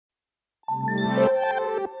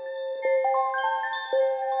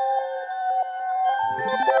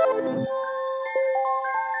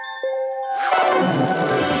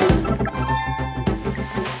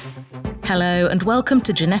Hello and welcome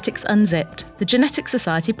to Genetics Unzipped, the Genetics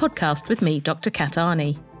Society podcast with me, Dr. Kat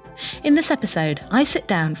Arney. In this episode, I sit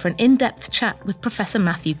down for an in-depth chat with Professor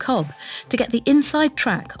Matthew Cobb to get the inside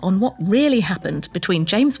track on what really happened between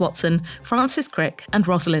James Watson, Francis Crick and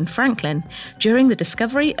Rosalind Franklin during the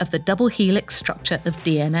discovery of the double helix structure of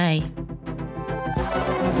DNA.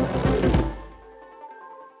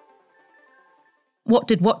 What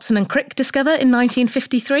did Watson and Crick discover in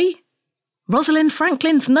 1953? Rosalind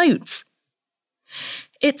Franklin's notes.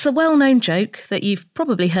 It's a well-known joke that you've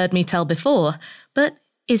probably heard me tell before, but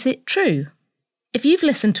is it true? If you've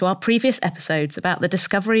listened to our previous episodes about the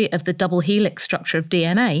discovery of the double helix structure of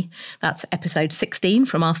DNA, that's episode 16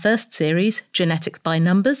 from our first series, Genetics by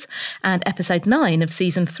Numbers, and episode 9 of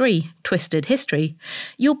season 3, Twisted History,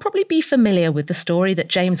 you'll probably be familiar with the story that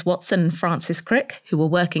James Watson and Francis Crick, who were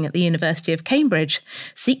working at the University of Cambridge,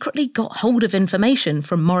 secretly got hold of information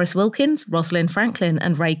from Maurice Wilkins, Rosalind Franklin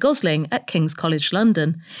and Ray Gosling at King's College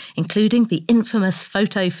London, including the infamous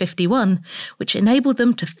Photo 51, which enabled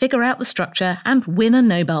them to figure out the structure and win a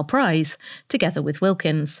Nobel Prize, together with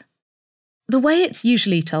Wilkins. The way it's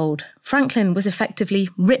usually told, Franklin was effectively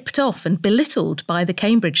ripped off and belittled by the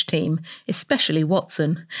Cambridge team, especially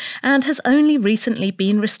Watson, and has only recently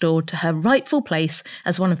been restored to her rightful place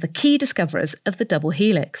as one of the key discoverers of the double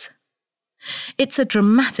helix. It's a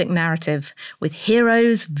dramatic narrative, with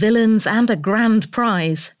heroes, villains and a grand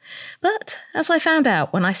prize. But, as I found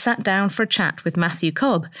out when I sat down for a chat with Matthew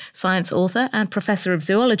Cobb, science author and Professor of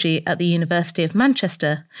Zoology at the University of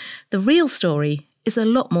Manchester, the real story is a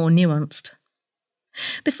lot more nuanced.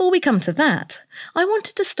 Before we come to that, I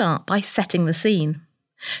wanted to start by setting the scene.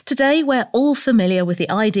 Today, we're all familiar with the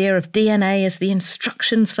idea of DNA as the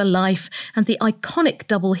instructions for life and the iconic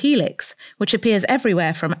double helix, which appears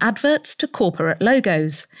everywhere from adverts to corporate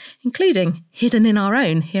logos, including hidden in our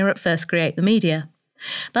own here at First Create the Media.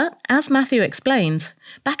 But, as Matthew explains,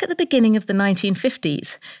 back at the beginning of the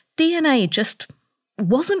 1950s, DNA just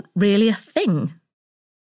wasn't really a thing.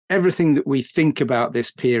 Everything that we think about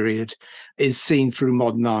this period is seen through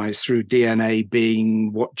modern eyes, through DNA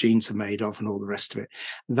being what genes are made of and all the rest of it.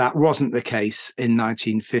 That wasn't the case in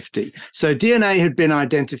 1950. So DNA had been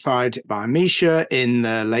identified by Miescher in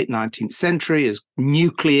the late 19th century as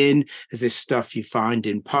nuclein, as this stuff you find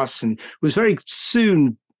in pus, and was very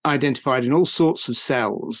soon identified in all sorts of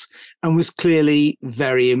cells and was clearly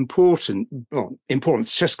very important. Well, important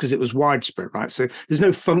just because it was widespread, right? So there's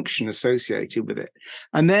no function associated with it.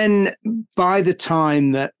 And then by the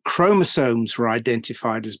time that chromosomes were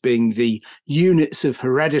identified as being the units of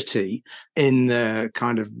heredity in the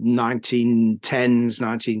kind of 1910s,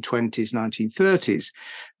 1920s, 1930s,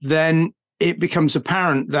 then it becomes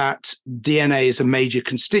apparent that DNA is a major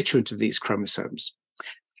constituent of these chromosomes.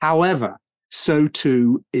 However, so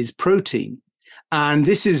too is protein. And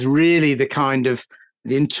this is really the kind of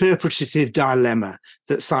the interpretative dilemma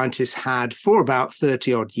that scientists had for about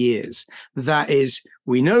 30 odd years. That is,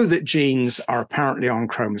 we know that genes are apparently on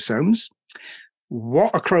chromosomes.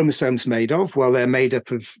 What are chromosomes made of? Well, they're made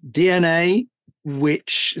up of DNA,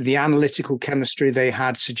 which the analytical chemistry they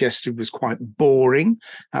had suggested was quite boring.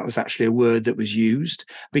 That was actually a word that was used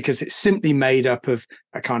because it's simply made up of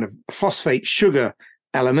a kind of phosphate sugar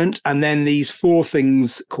element, and then these four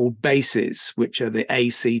things called bases, which are the A,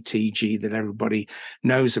 C, T, G that everybody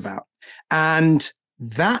knows about. And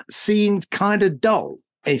that seemed kind of dull.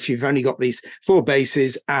 If you've only got these four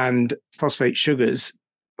bases and phosphate sugars,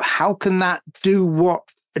 how can that do what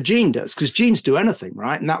a gene does? Because genes do anything,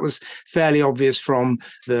 right? And that was fairly obvious from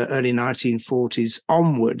the early 1940s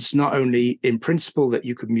onwards, not only in principle that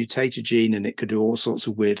you could mutate a gene and it could do all sorts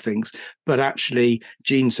of weird things, but actually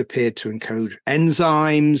genes appeared to encode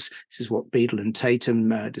enzymes. This is what Beadle and Tatum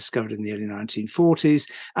discovered in the early 1940s.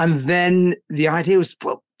 And then the idea was,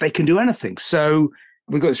 well, they can do anything. So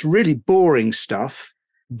we've got this really boring stuff,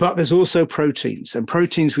 but there's also proteins. And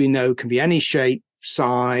proteins we know can be any shape,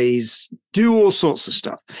 size, do all sorts of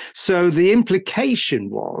stuff. So the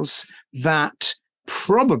implication was that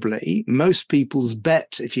probably most people's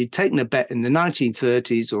bet, if you'd taken a bet in the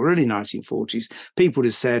 1930s or early 1940s, people would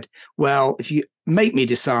have said, well, if you make me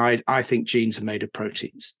decide, I think genes are made of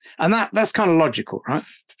proteins. And that's kind of logical, right?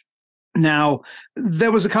 Now,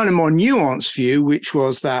 there was a kind of more nuanced view, which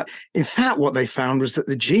was that, in fact, what they found was that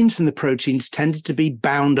the genes and the proteins tended to be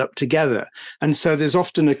bound up together. And so there's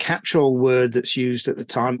often a catch-all word that's used at the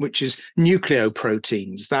time, which is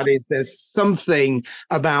nucleoproteins. That is, there's something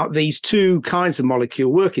about these two kinds of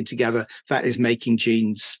molecule working together that is making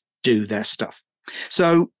genes do their stuff.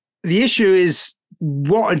 So the issue is,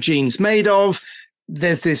 what are genes made of?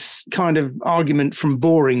 there's this kind of argument from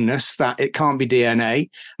boringness that it can't be DNA,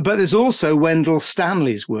 but there's also Wendell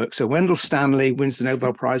Stanley's work. So Wendell Stanley wins the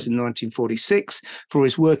Nobel Prize in 1946 for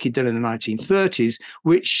his work he'd done in the 1930s,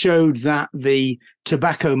 which showed that the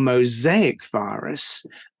tobacco mosaic virus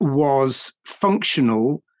was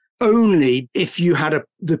functional only if you had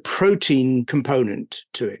the protein component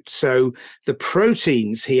to it. So the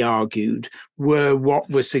proteins, he argued, were what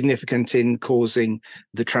was significant in causing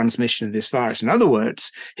the transmission of this virus. In other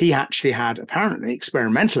words, he actually had apparently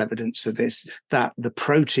experimental evidence for this, that the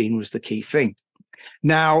protein was the key thing.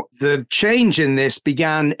 Now, the change in this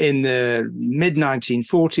began in the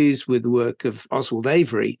mid-1940s with the work of Oswald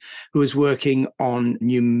Avery, who was working on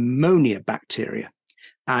pneumonia bacteria.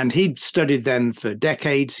 And he'd studied them for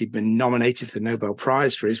decades. He'd been nominated for the Nobel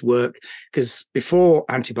Prize for his work because before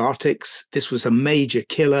antibiotics, this was a major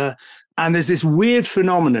killer. And there's this weird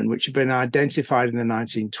phenomenon which had been identified in the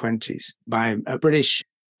 1920s by a British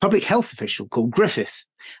public health official called Griffith.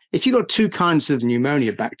 If you got two kinds of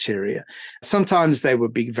pneumonia bacteria, sometimes they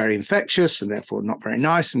would be very infectious and therefore not very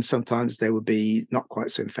nice, and sometimes they would be not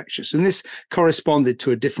quite so infectious. And this corresponded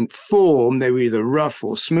to a different form. They were either rough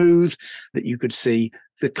or smooth, that you could see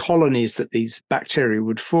the colonies that these bacteria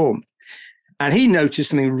would form. And he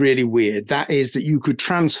noticed something really weird. That is that you could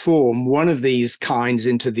transform one of these kinds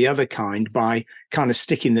into the other kind by kind of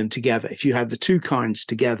sticking them together. If you had the two kinds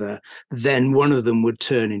together, then one of them would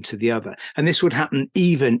turn into the other. And this would happen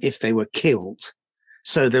even if they were killed.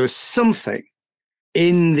 So there was something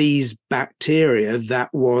in these bacteria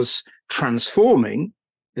that was transforming,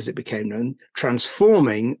 as it became known,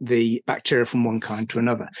 transforming the bacteria from one kind to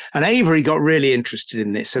another. And Avery got really interested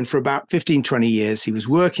in this. And for about 15, 20 years, he was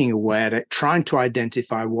working away at it, trying to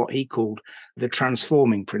identify what he called the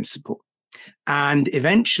transforming principle. And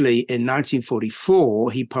eventually in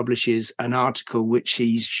 1944, he publishes an article which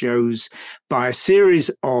he shows by a series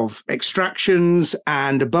of extractions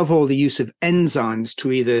and above all the use of enzymes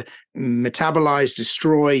to either metabolize,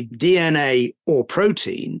 destroy DNA or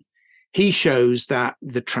protein. He shows that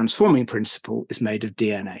the transforming principle is made of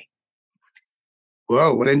DNA.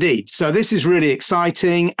 Whoa, well, indeed. So this is really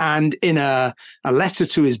exciting. And in a letter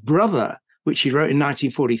to his brother, which he wrote in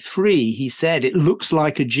 1943, he said it looks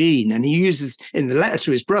like a gene. And he uses, in the letter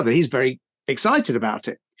to his brother, he's very excited about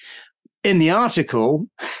it. In the article,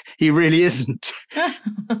 he really isn't.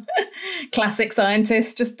 Classic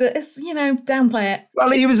scientist, just, downplay it.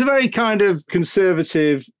 Well, he was a very kind of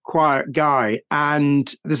conservative, quiet guy.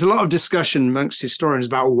 And there's a lot of discussion amongst historians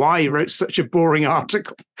about why he wrote such a boring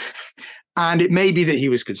article. And it may be that he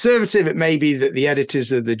was conservative. It may be that the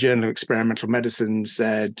editors of the Journal of Experimental Medicine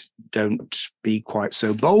said, don't be quite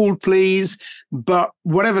so bold, please. But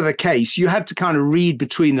whatever the case, you had to kind of read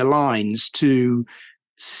between the lines to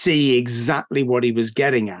see exactly what he was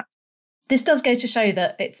getting at. This does go to show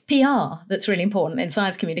that it's PR that's really important in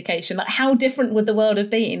science communication. Like, how different would the world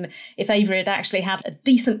have been if Avery had actually had a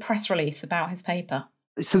decent press release about his paper?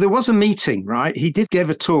 So there was a meeting, right? He did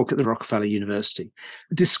give a talk at the Rockefeller University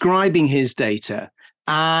describing his data.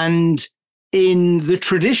 And in the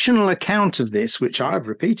traditional account of this, which I've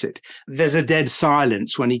repeated, there's a dead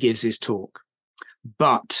silence when he gives his talk.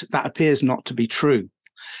 But that appears not to be true.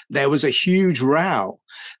 There was a huge row,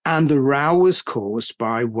 and the row was caused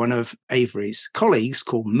by one of Avery's colleagues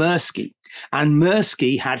called Mirsky. And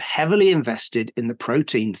Mirsky had heavily invested in the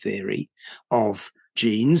protein theory of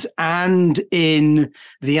genes and in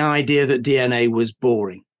the idea that DNA was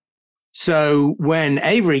boring. So when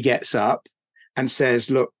Avery gets up and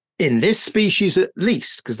says, look, in this species at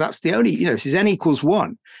least, because that's the only, this is N equals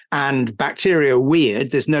 1, and bacteria are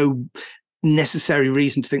weird, there's no necessary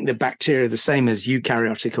reason to think that bacteria are the same as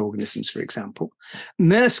eukaryotic organisms, for example.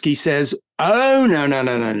 Mirsky says, oh,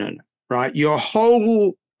 no, right? Your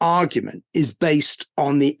whole argument is based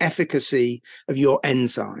on the efficacy of your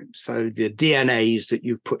enzymes. So the DNAs that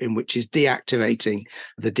you've put in, which is deactivating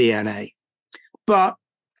the DNA. But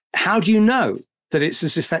how do you know that it's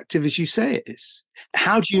as effective as you say it is?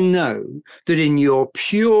 How do you know that in your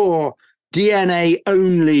pure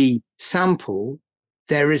DNA-only sample,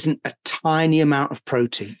 there isn't a tiny amount of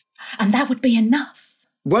protein? And that would be enough.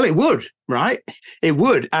 Well, it would, right? It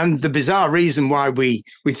would. And the bizarre reason why we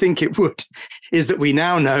think it would is that we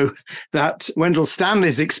now know that Wendell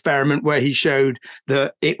Stanley's experiment, where he showed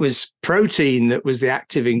that it was protein that was the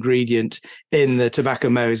active ingredient in the tobacco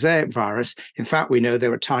mosaic virus. In fact, we know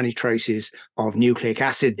there were tiny traces of nucleic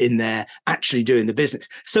acid in there actually doing the business.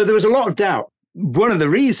 So there was a lot of doubt. One of the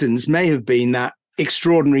reasons may have been that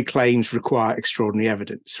extraordinary claims require extraordinary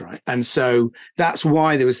evidence, right? And so that's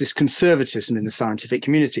why there was this conservatism in the scientific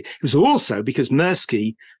community. It was also because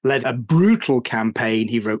Mirsky led a brutal campaign.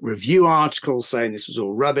 He wrote review articles saying this was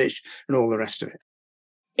all rubbish and all the rest of it.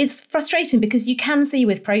 It's frustrating because you can see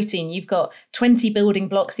with protein, you've got 20 building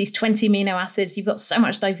blocks, these 20 amino acids, you've got so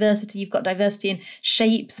much diversity, you've got diversity in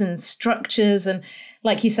shapes and structures. And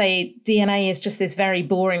like you say, DNA is just this very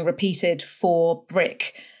boring, repeated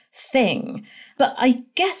 4-brick thing. But I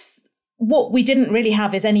guess what we didn't really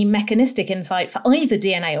have is any mechanistic insight for either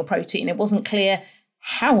DNA or protein. It wasn't clear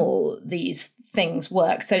how these things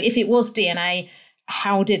work. So if it was DNA,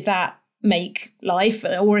 how did that make life?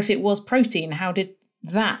 Or if it was protein, how did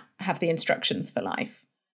that have the instructions for life?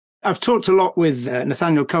 I've talked a lot with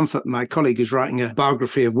Nathaniel Comfort, my colleague who's writing a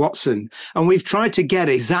biography of Watson, and we've tried to get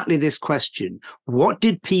exactly this question. What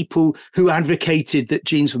did people who advocated that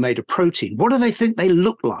genes were made of protein, what do they think they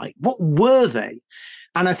look like? What were they?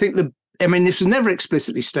 And I think this was never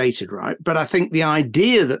explicitly stated, right? But I think the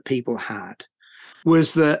idea that people had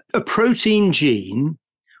was that a protein gene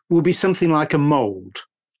will be something like a mold.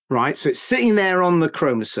 Right. So it's sitting there on the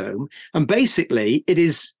chromosome, and basically it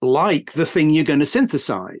is like the thing you're going to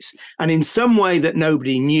synthesize. And in some way that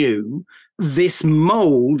nobody knew, this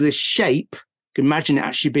mold, this shape, you can imagine it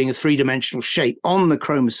actually being a 3-dimensional shape on the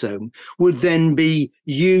chromosome, would then be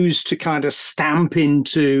used to kind of stamp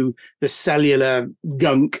into the cellular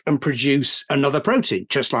gunk and produce another protein,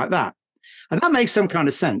 just like that. And that makes some kind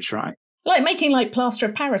of sense, right? Like making plaster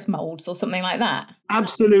of Paris molds or something like that.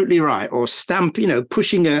 Absolutely right. Or stamp,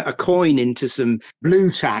 pushing a coin into some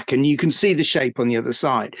blue tack and you can see the shape on the other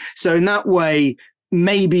side. So in that way,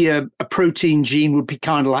 maybe a protein gene would be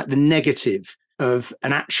kind of like the negative of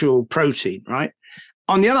an actual protein, right?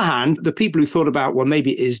 On the other hand, the people who thought about, well,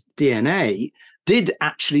 maybe it is DNA, did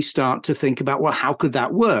actually start to think about, well, how could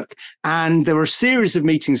that work? And there were a series of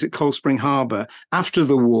meetings at Cold Spring Harbor after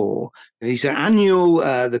the war. These are annual,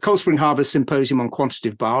 the Cold Spring Harbor Symposium on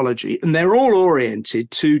Quantitative Biology, and they're all oriented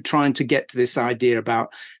to trying to get to this idea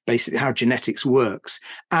about basically how genetics works.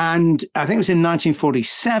 And I think it was in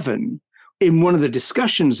 1947, in one of the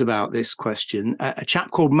discussions about this question, a chap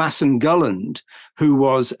called Masson Gulland, who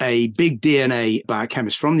was a big DNA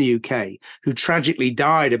biochemist from the UK, who tragically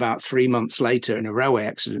died about 3 months later in a railway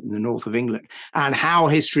accident in the north of England, and how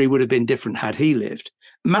history would have been different had he lived.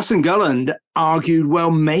 Masson Gulland argued, well,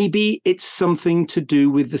 maybe it's something to do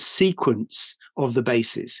with the sequence of the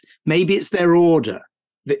bases. Maybe it's their order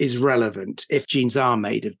that is relevant if genes are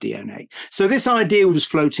made of DNA. So this idea was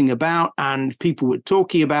floating about and people were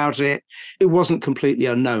talking about it. It wasn't completely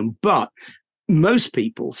unknown, but most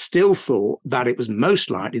people still thought that it was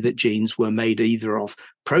most likely that genes were made either of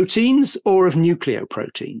proteins or of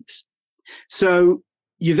nucleoproteins. So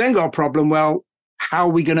you've then got a problem, well, how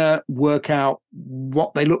are we going to work out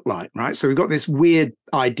what they look like, right? So we've got this weird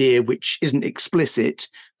idea, which isn't explicit,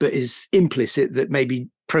 but is implicit, that maybe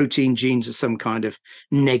protein genes are some kind of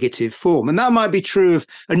negative form. And that might be true of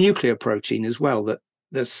a nucleoprotein as well, that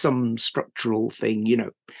there's some structural thing,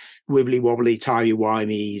 wibbly wobbly,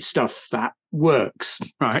 timey-wimey stuff that works,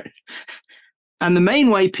 right? And the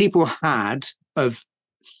main way people had of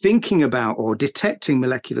thinking about or detecting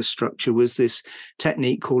molecular structure was this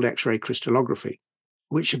technique called X-ray crystallography,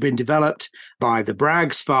 which had been developed by the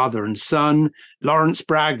Braggs, father and son. Lawrence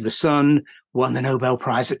Bragg, the son, won the Nobel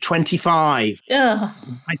Prize at 25,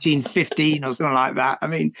 1915 or something like that. I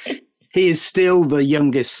mean, he is still the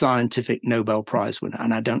youngest scientific Nobel Prize winner,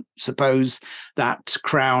 and I don't suppose that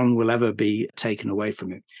crown will ever be taken away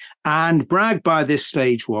from him. And Bragg, by this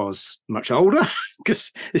stage, was much older,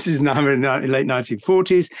 because this is now in the late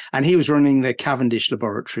 1940s, and he was running the Cavendish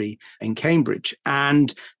Laboratory in Cambridge.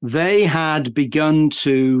 And they had begun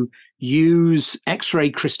to use X-ray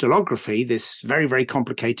crystallography, this very, very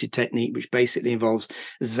complicated technique, which basically involves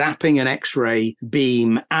zapping an X-ray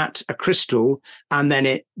beam at a crystal, and then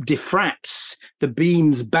it diffracts, the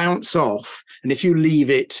beams bounce off. And if you leave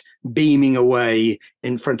it beaming away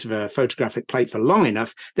in front of a photographic plate for long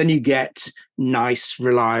enough, then you get nice,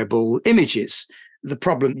 reliable images. The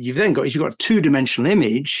problem you've then got is you've got a 2-dimensional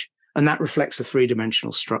image, and that reflects a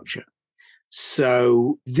 3-dimensional structure.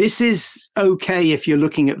 So this is okay if you're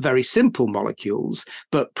looking at very simple molecules,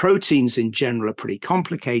 but proteins in general are pretty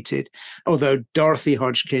complicated, although Dorothy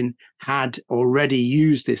Hodgkin had already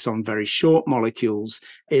used this on very short molecules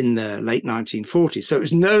in the late 1940s. So it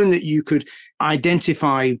was known that you could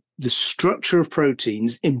identify the structure of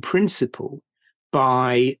proteins in principle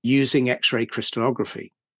by using X-ray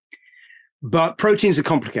crystallography. But proteins are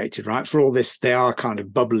complicated, right? For all this, they are kind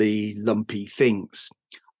of bubbly, lumpy things.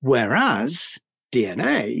 Whereas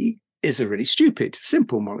DNA is a really stupid,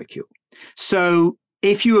 simple molecule. So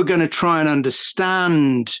if you were going to try and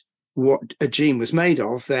understand what a gene was made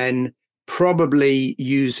of, then probably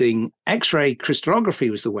using X-ray crystallography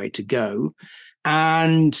was the way to go.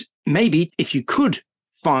 And maybe if you could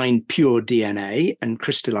find pure DNA and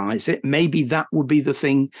crystallize it, maybe that would be the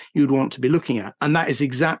thing you'd want to be looking at. And that is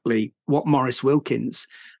exactly what Maurice Wilkins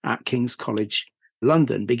at King's College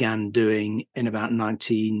London began doing in about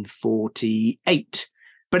 1948.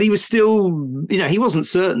 But he was still, he wasn't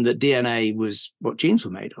certain that DNA was what genes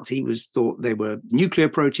were made of. He thought they were nuclear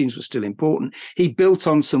proteins were still important. He built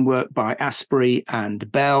on some work by Asprey and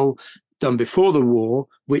Bell done before the war,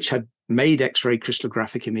 which had made X-ray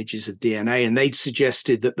crystallographic images of DNA. And they'd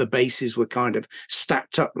suggested that the bases were kind of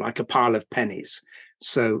stacked up like a pile of pennies.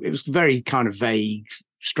 So it was very kind of vague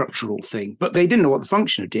structural thing, but they didn't know what the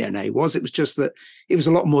function of DNA was. It was just that it was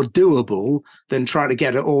a lot more doable than trying to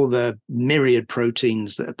get at all the myriad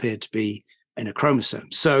proteins that appeared to be in a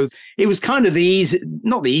chromosome. So it was kind of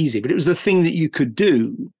not the easy, but it was the thing that you could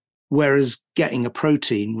do, whereas getting a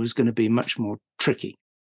protein was going to be much more tricky.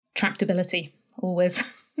 Tractability, always.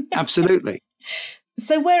 Absolutely.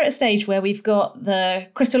 So we're at a stage where we've got the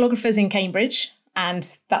crystallographers in Cambridge,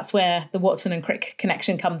 and that's where the Watson and Crick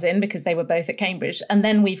connection comes in, because they were both at Cambridge. And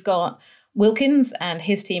then we've got Wilkins and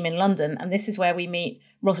his team in London. And this is where we meet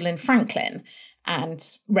Rosalind Franklin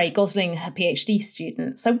and Ray Gosling, her PhD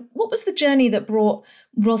student. So what was the journey that brought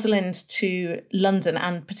Rosalind to London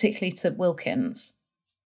and particularly to Wilkins?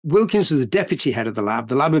 Wilkins was the deputy head of the lab.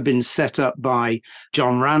 The lab had been set up by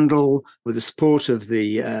John Randall with the support of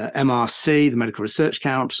the MRC, the Medical Research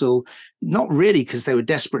Council, not really because they were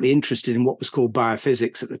desperately interested in what was called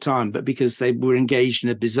biophysics at the time, but because they were engaged in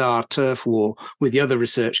a bizarre turf war with the other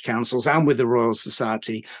research councils and with the Royal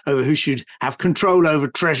Society over who should have control over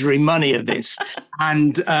treasury money of this.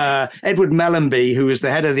 And Edward Mellenby, who was the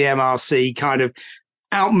head of the MRC, kind of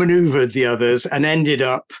outmaneuvered the others and ended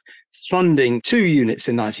up funding two units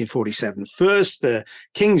in 1947. First, the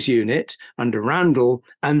King's unit under Randall,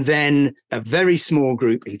 and then a very small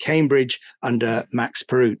group in Cambridge under Max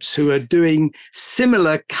Perutz, who are doing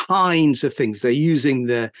similar kinds of things. They're using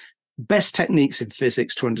the best techniques in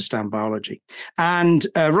physics to understand biology. And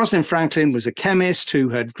Rosalind Franklin was a chemist who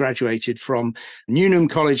had graduated from Newnham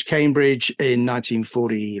College, Cambridge in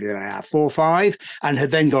 1944-5, and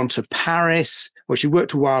had then gone to Paris, where she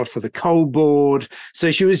worked a while for the Coal Board. So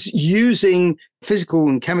she was using physical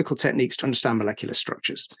and chemical techniques to understand molecular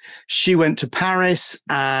structures. She went to Paris,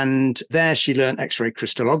 and there she learned X-ray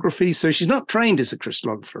crystallography. So she's not trained as a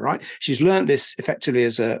crystallographer, right? She's learned this effectively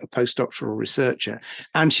as a postdoctoral researcher,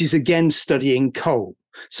 and she's again studying coal.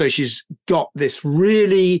 So she's got this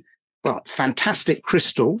really fantastic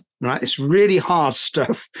crystal, right? It's really hard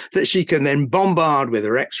stuff that she can then bombard with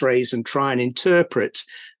her X-rays and try and interpret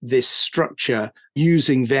this structure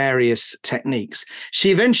using various techniques. She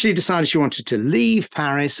eventually decided she wanted to leave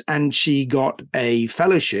Paris, and she got a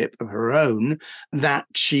fellowship of her own that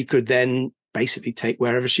she could then basically take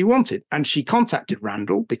wherever she wanted. And she contacted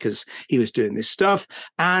Randall because he was doing this stuff.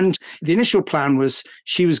 And the initial plan was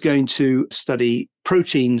she was going to study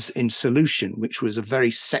proteins in solution, which was a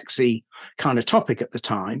very sexy kind of topic at the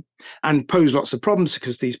time, and posed lots of problems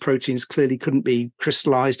because these proteins clearly couldn't be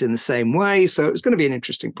crystallized in the same way. So it was going to be an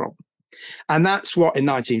interesting problem. And that's what in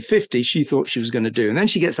 1950 she thought she was going to do. And then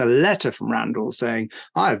she gets a letter from Randall saying,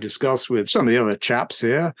 I have discussed with some of the other chaps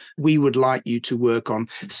here, we would like you to work on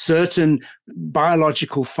certain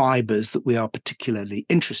biological fibers that we are particularly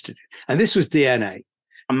interested in. And this was DNA.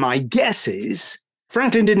 And my guess is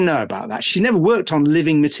Franklin didn't know about that. She never worked on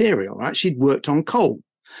living material, right? She'd worked on coal.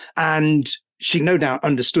 And she no doubt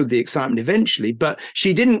understood the excitement eventually, but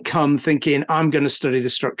she didn't come thinking, I'm going to study the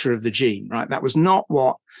structure of the gene, right? That was not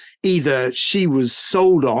what either she was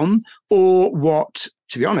sold on or what,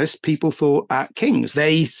 to be honest, people thought at King's.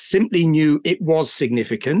 They simply knew it was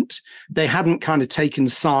significant. They hadn't kind of taken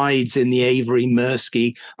sides in the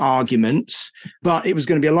Avery-Mirsky arguments, but it was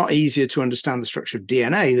going to be a lot easier to understand the structure of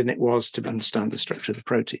DNA than it was to understand the structure of the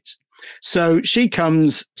proteins. So she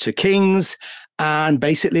comes to King's, and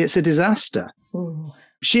basically it's a disaster. Ooh.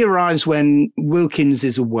 She arrives when Wilkins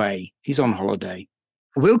is away. He's on holiday.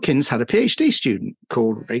 Wilkins had a PhD student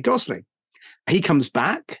called Ray Gosling. He comes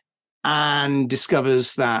back and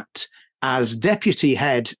discovers that as deputy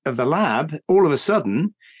head of the lab, all of a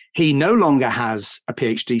sudden, he no longer has a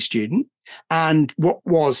PhD student. And what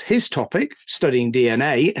was his topic, studying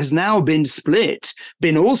DNA, has now been split,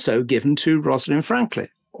 been also given to Rosalind Franklin.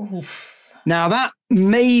 Oof. Now, that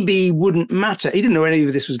maybe wouldn't matter. He didn't know any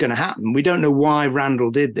of this was going to happen. We don't know why Randall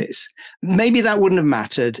did this. Maybe that wouldn't have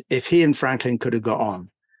mattered if he and Franklin could have got on.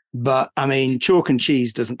 But I mean, chalk and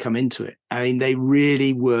cheese doesn't come into it. I mean, they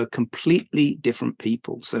really were completely different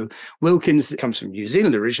people. So Wilkins comes from New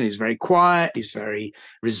Zealand originally. He's very quiet. He's very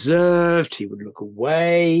reserved. He would look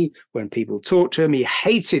away when people talked to him. He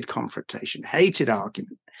hated confrontation, hated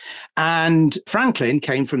argument. And Franklin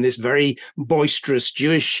came from this very boisterous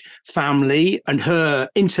Jewish family, and her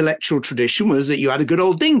intellectual tradition was that you had a good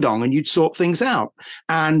old ding dong and you'd sort things out.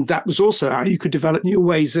 And that was also how you could develop new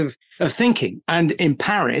ways of thinking. And in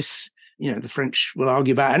Paris, the French will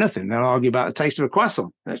argue about anything. They'll argue about the taste of a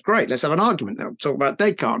croissant. That's great. Let's have an argument. They'll talk about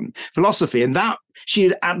Descartes and philosophy. And that she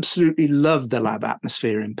had absolutely loved the lab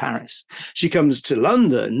atmosphere in Paris. She comes to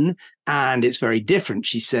London and it's very different.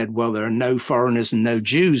 She said, well, there are no foreigners and no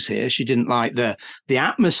Jews here. She didn't like the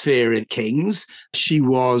atmosphere in King's. She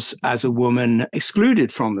was, as a woman,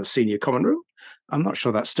 excluded from the senior common room. I'm not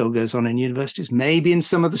sure that still goes on in universities, maybe in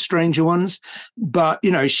some of the stranger ones. But,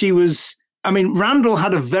 she was... Randall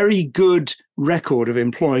had a very good record of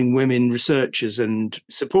employing women researchers and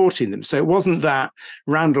supporting them. So it wasn't that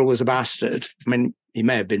Randall was a bastard. He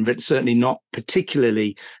may have been, but certainly not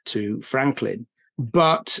particularly to Franklin.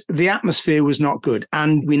 But the atmosphere was not good.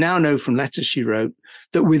 And we now know from letters she wrote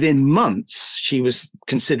that within months, she was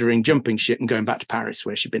considering jumping ship and going back to Paris,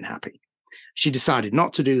 where she'd been happy. She decided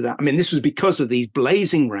not to do that. This was because of these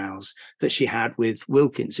blazing rows that she had with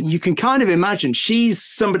Wilkins. And you can kind of imagine she's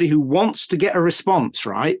somebody who wants to get a response,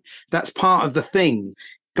 right? That's part of the thing.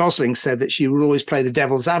 Gosling said that she will always play the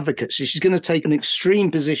devil's advocate. So she's going to take an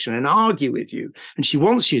extreme position and argue with you. And she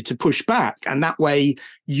wants you to push back. And that way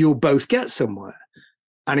you'll both get somewhere.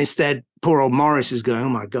 And instead, poor old Morris is going, oh,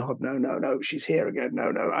 my God, no, she's here again.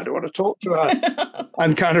 No, I don't want to talk to her.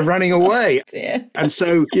 I'm kind of running away. Dear. And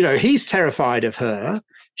so, he's terrified of her.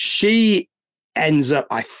 She ends up,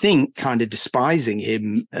 I think, kind of despising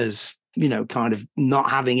him as, kind of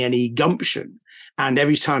not having any gumption. And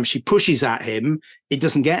every time she pushes at him, it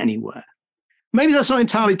doesn't get anywhere. Maybe that's not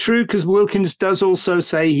entirely true, because Wilkins does also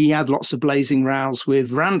say he had lots of blazing rows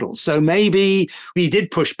with Randall. So maybe he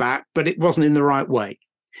did push back, but it wasn't in the right way.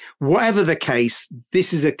 Whatever the case,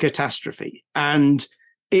 this is a catastrophe. And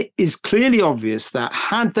it is clearly obvious that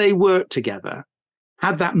had they worked together,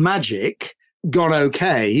 had that magic gone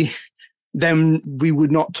okay, then we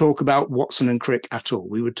would not talk about Watson and Crick at all.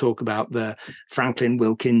 We would talk about the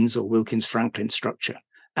Franklin-Wilkins or Wilkins-Franklin structure.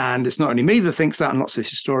 And it's not only me that thinks that, and lots of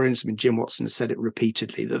historians. Jim Watson has said it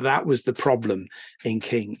repeatedly, that was the problem in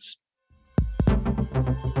King's.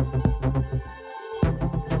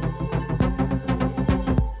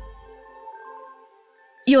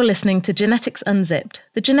 You're listening to Genetics Unzipped,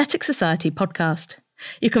 the Genetic Society podcast.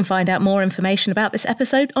 You can find out more information about this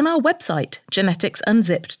episode on our website,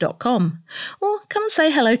 geneticsunzipped.com, or come and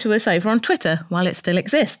say hello to us over on Twitter while it still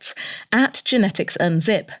exists,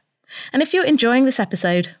 @GeneticsUnzip. And if you're enjoying this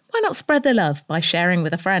episode, why not spread the love by sharing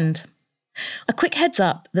with a friend? A quick heads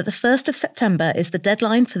up that the 1st of September is the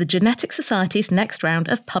deadline for the Genetic Society's next round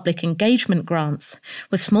of public engagement grants,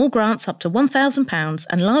 with small grants up to £1,000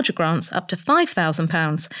 and larger grants up to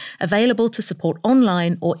 £5,000 available to support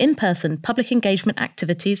online or in-person public engagement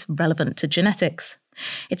activities relevant to genetics.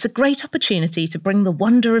 It's a great opportunity to bring the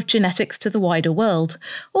wonder of genetics to the wider world,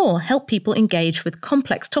 or help people engage with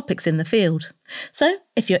complex topics in the field. So,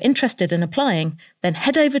 if you're interested in applying, then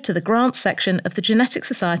head over to the grants section of the Genetic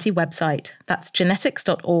Society website, that's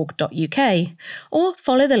genetics.org.uk, or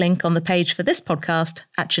follow the link on the page for this podcast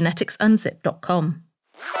at geneticsunzip.com.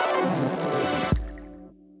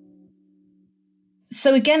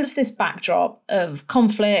 So against this backdrop of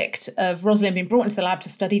conflict, of Rosalind being brought into the lab to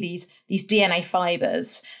study these DNA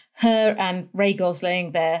fibres, her and Ray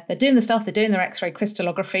Gosling, they're doing the stuff, they're doing their X-ray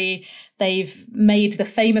crystallography. They've made the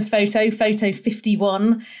famous photo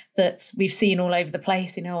 51, that we've seen all over the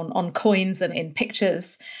place, on coins and in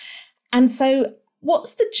pictures. And so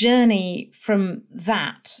what's the journey from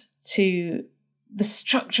that to the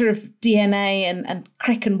structure of DNA and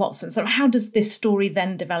Crick and Watson? So how does this story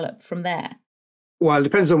then develop from there? Well, it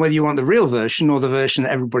depends on whether you want the real version or the version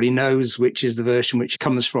that everybody knows, which is the version which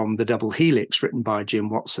comes from the double helix written by Jim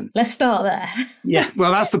Watson. Let's start there. Yeah,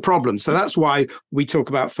 well, that's the problem. So that's why we talk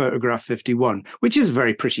about photograph 51, which is a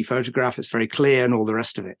very pretty photograph. It's very clear and all the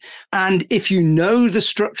rest of it. And if you know the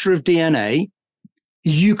structure of DNA,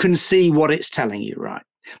 you can see what it's telling you, right?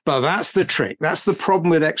 But that's the trick. That's the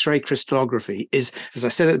problem with X-ray crystallography is, as I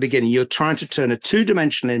said at the beginning, you're trying to turn a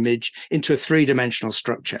two-dimensional image into a three-dimensional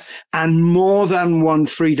structure. And more than one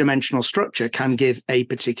three-dimensional structure can give a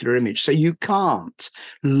particular image. So you can't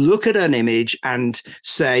look at an image and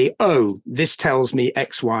say, oh, this tells me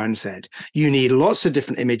X, Y, and Z. You need lots of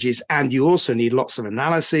different images, and you also need lots of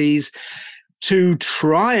analyses. to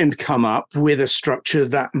try and come up with a structure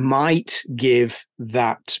that might give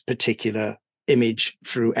that particular image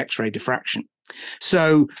through X-ray diffraction.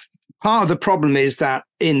 So part of the problem is that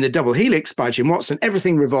in the double helix by Jim Watson,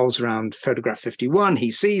 everything revolves around photograph 51. He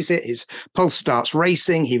sees it, his pulse starts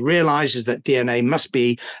racing. He realizes that DNA must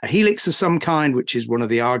be a helix of some kind, which is one of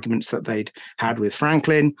the arguments that they'd had with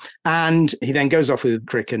Franklin. And he then goes off with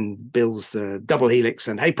Crick and builds the double helix.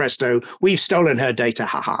 And hey, presto, we've stolen her data.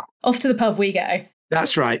 Haha. Off to the pub we go.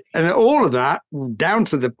 That's right. And all of that, down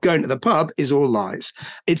to the going to the pub, is all lies.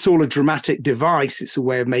 It's all a dramatic device. It's a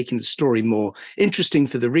way of making the story more interesting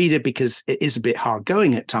for the reader because it is a bit hard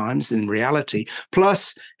going at times in reality.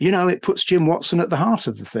 Plus, it puts Jim Watson at the heart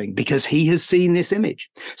of the thing because he has seen this image.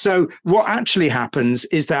 So what actually happens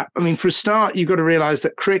is that, for a start, you've got to realize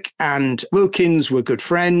that Crick and Wilkins were good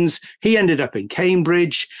friends. He ended up in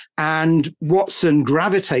Cambridge and Watson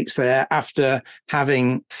gravitates there after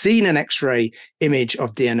having seen an X-ray image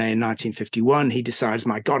of DNA in 1951. He decides,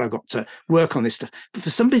 my God, I've got to work on this stuff. But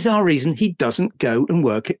for some bizarre reason, he doesn't go and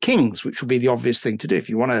work at King's, which would be the obvious thing to do. If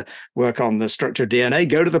you want to work on the structure of DNA,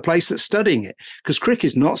 go to the place that's studying it. Because Crick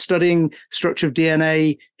is not studying structure of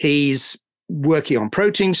DNA. He's working on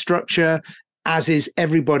protein structure, as is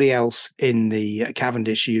everybody else in the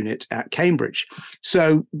Cavendish unit at Cambridge.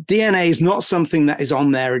 So DNA is not something that is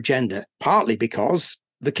on their agenda, partly because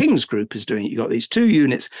the King's group is doing it. You've got these two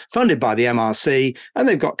units funded by the MRC, and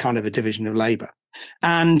they've got kind of a division of labor.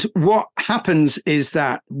 And what happens is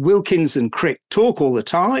that Wilkins and Crick talk all the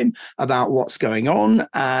time about what's going on.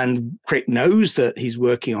 And Crick knows that he's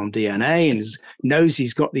working on DNA and knows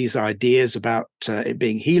he's got these ideas about it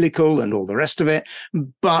being helical and all the rest of it.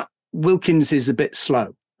 But Wilkins is a bit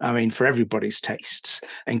slow. For everybody's tastes,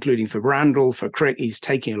 including for Randall, for Crick, he's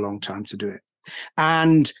taking a long time to do it.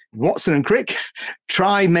 And Watson and Crick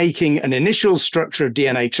try making an initial structure of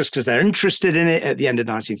DNA just because they're interested in it at the end of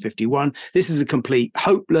 1951. This is a complete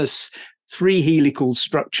hopeless 3 helical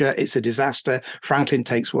structure. It's a disaster. Franklin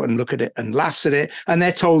takes one look at it and laughs at it. And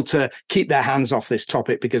they're told to keep their hands off this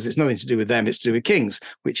topic because it's nothing to do with them. It's to do with King's,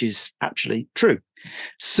 which is actually true.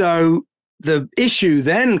 So the issue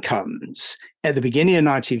then comes at the beginning of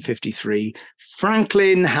 1953.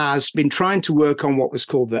 Franklin has been trying to work on what was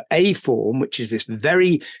called the A form, which is this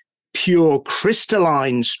very pure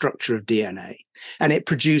crystalline structure of DNA. And it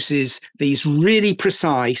produces these really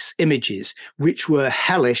precise images, which were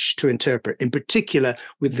hellish to interpret, in particular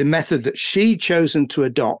with the method that she'd chosen to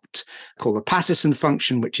adopt, called the Patterson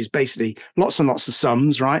function, which is basically lots and lots of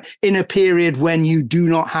sums, right? In a period when you do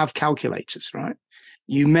not have calculators, right?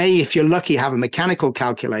 You may, if you're lucky, have a mechanical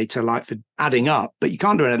calculator like for adding up, but you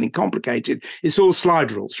can't do anything complicated. It's all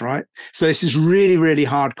slide rules, right? So this is really, really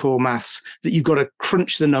hardcore maths that you've got to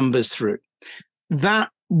crunch the numbers through. That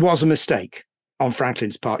was a mistake on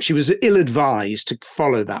Franklin's part. She was ill-advised to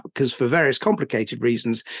follow that because for various complicated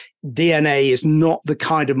reasons, DNA is not the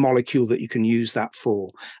kind of molecule that you can use that for.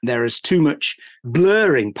 There is too much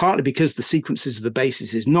blurring, partly because the sequences of the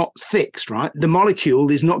bases is not fixed, right? The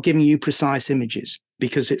molecule is not giving you precise images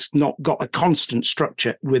because it's not got a constant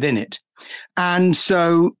structure within it. And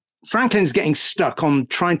so Franklin's getting stuck on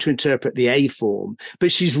trying to interpret the A form,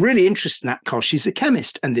 but she's really interested in that because she's a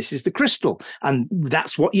chemist and this is the crystal. And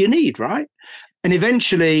that's what you need, right? And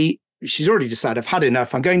eventually, she's already decided, I've had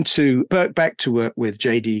enough. I'm going to Birkbeck to work with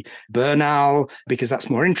J.D. Bernal because that's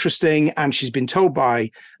more interesting. And she's been told by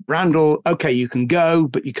Randall, okay, you can go,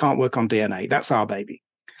 but you can't work on DNA. That's our baby.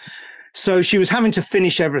 So she was having to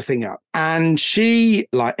finish everything up. And she,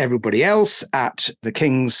 like everybody else at the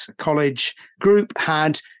King's College group,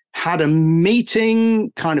 had a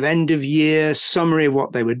meeting, kind of end of year summary of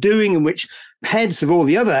what they were doing, in which heads of all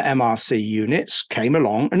the other MRC units came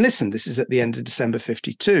along and listened. This is at the end of December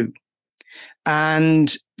 52.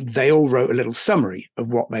 And they all wrote a little summary of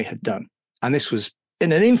what they had done. And this was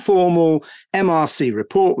in an informal MRC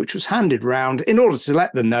report, which was handed round in order to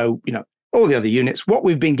let them know, all the other units, what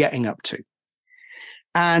we've been getting up to.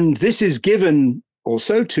 And this is given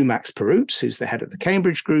also to Max Perutz, who's the head of the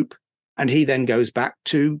Cambridge group. And he then goes back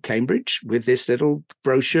to Cambridge with this little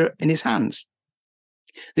brochure in his hands.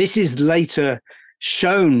 This is later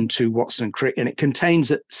shown to Watson and Crick, and it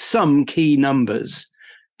contains some key numbers.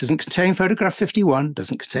 Doesn't contain photograph 51,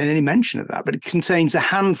 doesn't contain any mention of that, but it contains a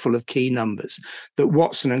handful of key numbers that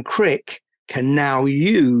Watson and Crick can now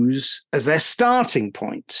use as their starting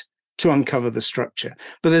point to uncover the structure.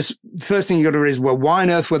 But the first thing you got to realize, well, why on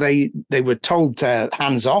earth were they were told to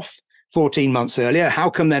hands off 14 months earlier? How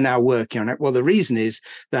come they're now working on it? Well, the reason is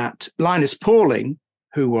that Linus Pauling,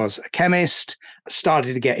 who was a chemist,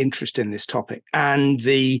 started to get interested in this topic. And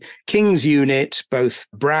the King's unit, both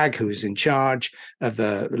Bragg, who was in charge of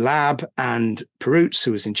the lab, and Perutz,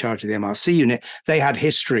 who was in charge of the MRC unit, they had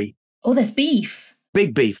history. Oh, there's beef.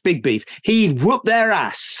 Big beef, big beef. He'd whoop their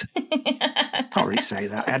ass. Can't really say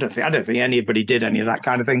that. I don't think anybody did any of that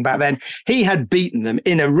kind of thing back then. He had beaten them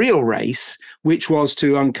in a real race, which was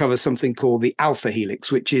to uncover something called the alpha helix,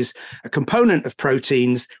 which is a component of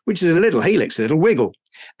proteins, which is a little helix, a little wiggle.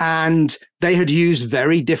 And they had used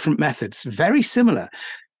very different methods, very similar.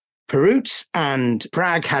 Perutz and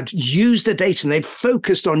Bragg had used the data and they'd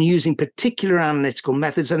focused on using particular analytical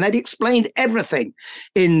methods, and they'd explained everything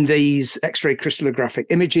in these X-ray crystallographic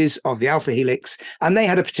images of the alpha helix, and they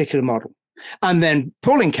had a particular model. And then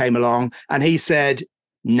Pauling came along and he said,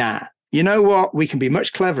 nah, you know what? We can be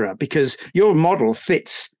much cleverer because your model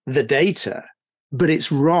fits the data, but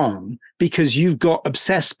it's wrong because you've got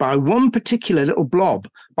obsessed by one particular little blob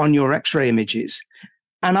on your X-ray images.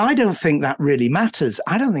 And I don't think that really matters.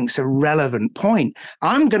 I don't think it's a relevant point.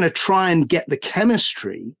 I'm going to try and get the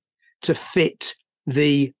chemistry to fit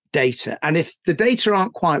the data. And if the data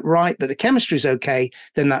aren't quite right, but the chemistry is okay,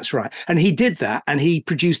 then that's right. And he did that. And he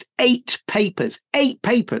produced 8 papers,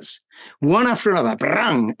 one after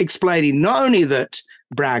another, explaining not only that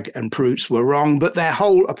Bragg and Perutz were wrong, but their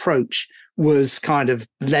whole approach was kind of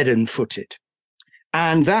leaden-footed.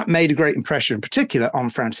 And that made a great impression, in particular, on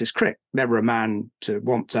Francis Crick. Never a man to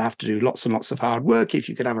want to have to do lots and lots of hard work if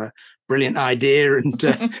you could have a brilliant idea and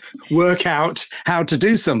work out how to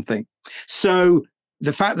do something. So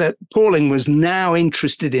the fact that Pauling was now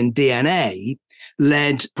interested in DNA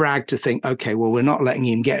led Bragg to think, okay, well, we're not letting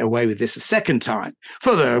him get away with this a second time.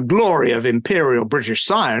 For the glory of imperial British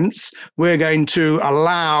science, we're going to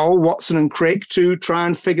allow Watson and Crick to try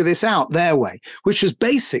and figure this out their way, which was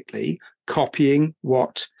basically copying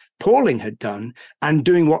what Pauling had done and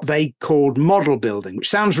doing what they called model building, which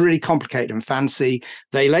sounds really complicated and fancy.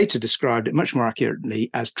 They later described it much more accurately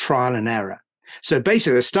as trial and error. So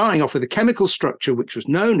basically, they're starting off with a chemical structure, which was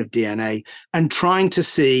known of DNA, and trying to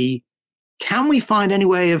see, can we find any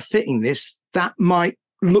way of fitting this that might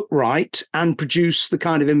look right and produce the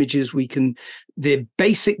kind of images the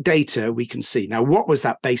basic data we can see. Now, what was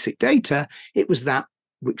that basic data? It was that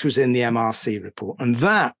which was in the MRC report. And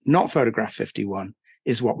that, not photograph 51,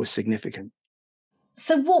 is what was significant.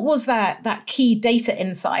 So what was that key data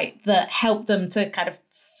insight that helped them to kind of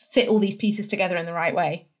fit all these pieces together in the right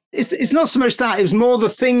way? It's not so much that. It was more the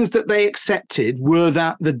things that they accepted were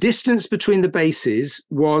that the distance between the bases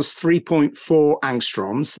was 3.4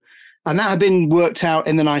 angstroms. And that had been worked out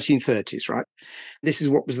in the 1930s, right? This is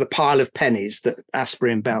what was the pile of pennies that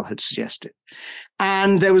Asprey and Bell had suggested.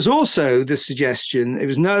 And there was also the suggestion, it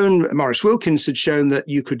was known, Maurice Wilkins had shown that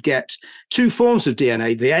you could get 2 forms of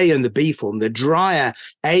DNA, the A and the B form. The drier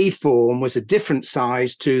A form was a different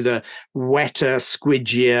size to the wetter,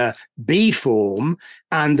 squidgier B form.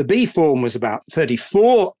 And the B form was about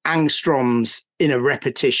 34 angstroms in a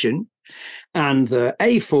repetition. And the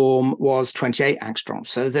A form was 28 angstroms.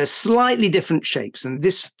 So they're slightly different shapes. And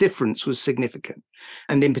this difference was significant.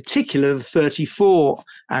 And in particular, the 34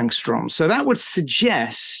 angstroms. So that would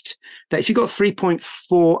suggest that if you've got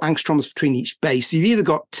 3.4 angstroms between each base, you've either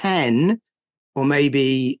got 10 or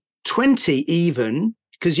maybe 20 even,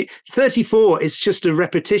 because 34 is just a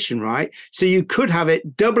repetition, right? So you could have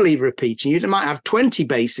it doubly repeating. You might have 20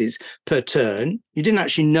 bases per turn. You didn't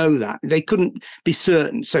actually know that. They couldn't be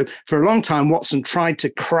certain. So for a long time, Watson tried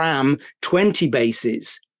to cram 20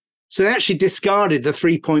 bases. So they actually discarded the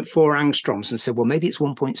 3.4 angstroms and said, well, maybe it's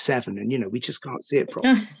 1.7. And, we just can't see it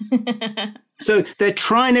properly. So they're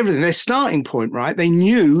trying everything. Their starting point, right? They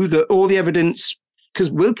knew that all the evidence, because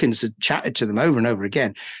Wilkins had chatted to them over and over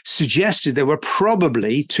again, suggested there were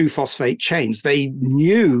probably 2 phosphate chains. They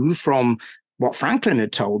knew from what Franklin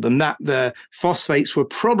had told them that the phosphates were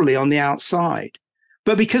probably on the outside.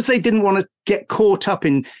 But because they didn't want to get caught up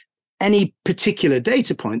in any particular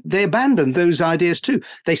data point, they abandoned those ideas too.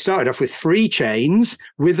 They started off with 3 chains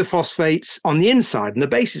with the phosphates on the inside and the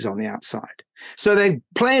bases on the outside. So they're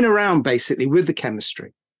playing around basically with the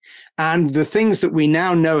chemistry. And the things that we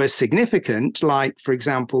now know as significant, like, for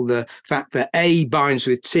example, the fact that A binds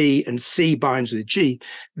with T and C binds with G,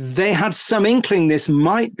 they had some inkling this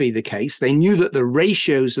might be the case. They knew that the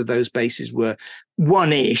ratios of those bases were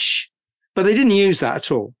 1-ish, but they didn't use that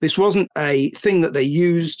at all. This wasn't a thing that they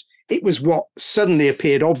used. It was what suddenly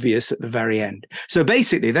appeared obvious at the very end. So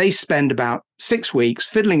basically, they spend about 6 weeks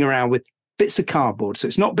fiddling around with bits of cardboard. So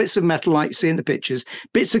it's not bits of metal like you see in the pictures,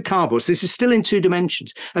 bits of cardboard. So this is still in 2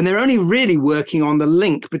 dimensions. And they're only really working on the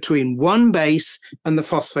link between one base and the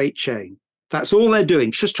phosphate chain. That's all they're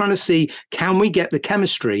doing, just trying to see, can we get the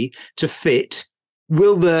chemistry to fit?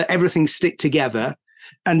 Will everything stick together?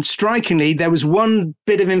 And strikingly, there was one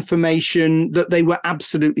bit of information that they were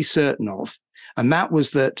absolutely certain of, and that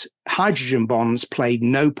was that hydrogen bonds played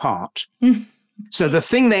no part. So the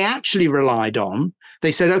thing they actually relied on,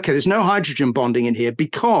 they said, okay, there's no hydrogen bonding in here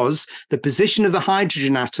because the position of the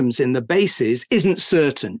hydrogen atoms in the bases isn't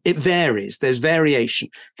certain. It varies. There's variation.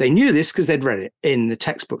 They knew this because they'd read it in the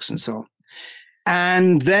textbooks and so on.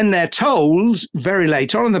 And then they're told very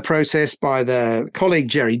late on in the process by their colleague,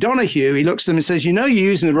 Jerry Donoghue, he looks at them and says, you're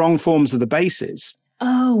using the wrong forms of the bases.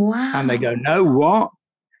 Oh, wow. And they go, no, what?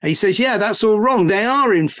 And he says, yeah, that's all wrong. They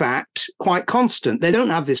are, in fact, quite constant. They don't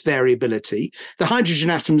have this variability. The hydrogen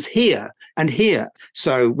atoms here and here.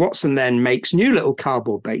 So Watson then makes new little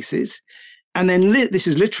cardboard bases. And then this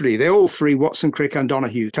is literally, they all three, Watson, Crick and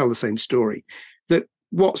Donoghue, tell the same story. That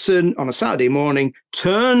Watson, on a Saturday morning,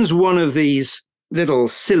 turns one of these little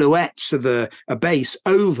silhouettes of a base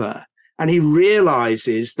over, and he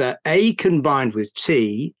realizes that A combined with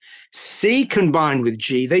T, C combined with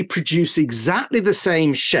G, they produce exactly the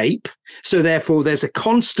same shape. So therefore, there's a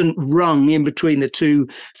constant rung in between the two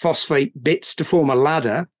phosphate bits to form a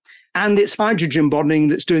ladder. And it's hydrogen bonding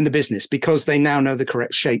that's doing the business because they now know the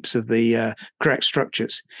correct shapes of the correct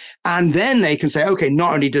structures. And then they can say, okay,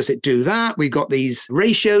 not only does it do that, we've got these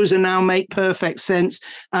ratios and now make perfect sense.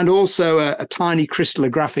 And also a tiny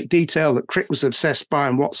crystallographic detail that Crick was obsessed by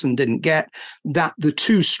and Watson didn't get, that the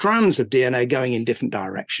two strands of DNA going in different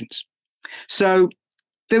directions. So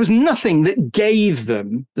there was nothing that gave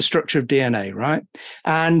them the structure of DNA, right?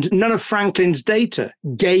 And none of Franklin's data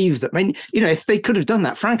gave them. I mean, if they could have done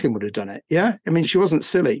that, Franklin would have done it. Yeah. I mean, she wasn't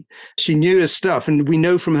silly. She knew her stuff. And we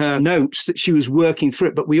know from her notes that she was working through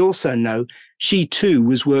it. But we also know she too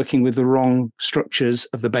was working with the wrong structures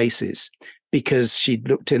of the bases because she'd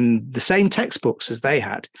looked in the same textbooks as they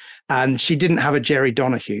had. And she didn't have a Jerry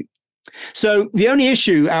Donoghue. So the only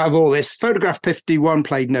issue out of all this, photograph 51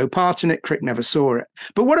 played no part in it. Crick never saw it.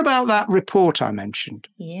 But what about that report I mentioned?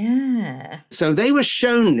 Yeah. So they were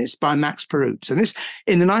shown this by Max Perutz. And this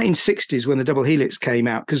in the 1960s when the double helix came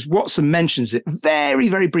out, because Watson mentions it very,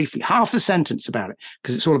 very briefly, half a sentence about it,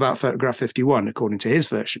 because it's all about photograph 51, according to his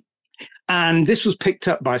version. And this was picked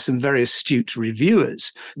up by some very astute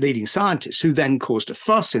reviewers, leading scientists, who then caused a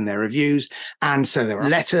fuss in their reviews. And so there were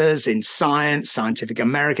letters in Science, Scientific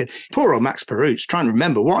American. Poor old Max Perutz trying to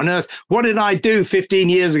remember, what on earth, what did I do 15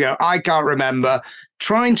 years ago? I can't remember.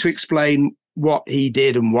 Trying to explain what he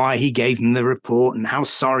did and why he gave them the report and how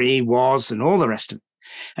sorry he was and all the rest of it.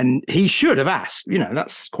 And he should have asked,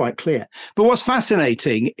 that's quite clear. But what's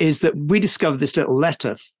fascinating is that we discovered this little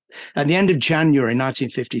letter at the end of January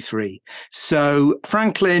 1953. So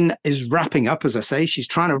Franklin is wrapping up, as I say, she's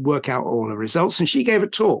trying to work out all the results. And she gave a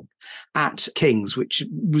talk at King's, which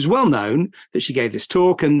was well known that she gave this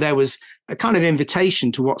talk. And there was a kind of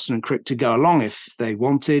invitation to Watson and Crick to go along if they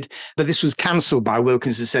wanted. But this was cancelled by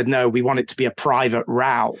Wilkins, who said, no, we want it to be a private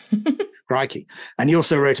row. Crikey. And he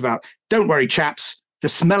also wrote about, don't worry, chaps, the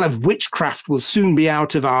smell of witchcraft will soon be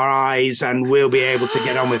out of our eyes and we'll be able to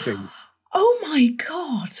get on with things. Oh, my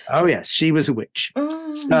God. Oh, yes, she was a witch.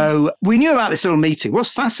 So we knew about this little meeting.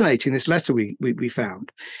 What's fascinating, this letter we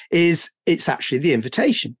found, is it's actually the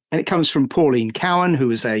invitation. And it comes from Pauline Cowan, who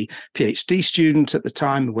was a PhD student at the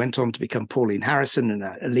time, who went on to become Pauline Harrison and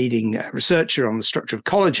a leading researcher on the structure of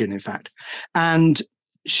collagen, in fact. And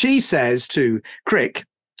she says to Crick,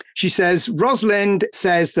 she says, Rosalind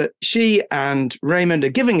says that she and Raymond are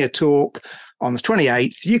giving a talk on the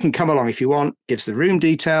 28th. You can come along if you want, gives the room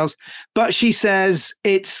details. But she says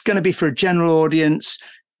it's going to be for a general audience,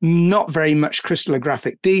 not very much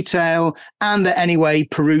crystallographic detail, and that anyway,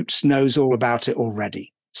 Perutz knows all about it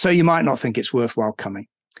already. So you might not think it's worthwhile coming.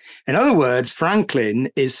 In other words, Franklin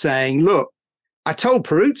is saying, look, I told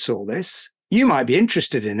Perutz all this. You might be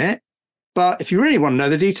interested in it. But if you really want to know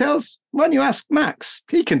the details, why don't you ask Max?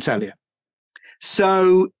 He can tell you.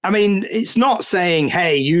 So, I mean, it's not saying,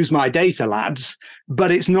 hey, use my data, lads, but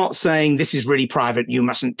it's not saying this is really private. You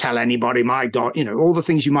mustn't tell anybody. My God, all the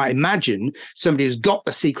things you might imagine somebody who's got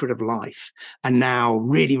the secret of life and now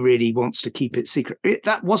really, really wants to keep it secret.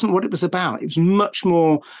 That wasn't what it was about. It was much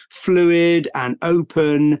more fluid and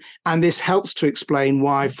open. And this helps to explain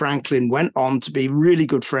why Franklin went on to be really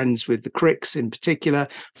good friends with the Cricks, in particular,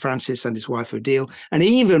 Francis and his wife Odile, and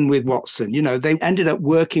even with Watson. They ended up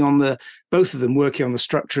working on both of them working on the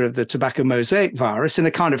structure of the tobacco mosaic virus in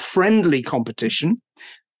a kind of friendly competition.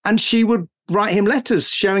 And she would write him letters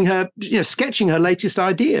showing her, sketching her latest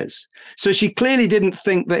ideas. So she clearly didn't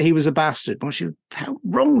think that he was a bastard. Well, how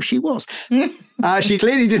wrong she was. She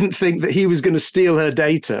clearly didn't think that he was going to steal her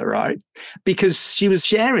data, right? Because she was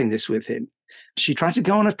sharing this with him. She tried to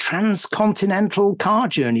go on a transcontinental car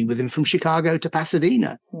journey with him from Chicago to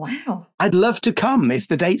Pasadena. Wow. I'd love to come if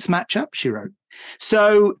the dates match up, she wrote.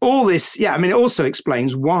 So all this, it also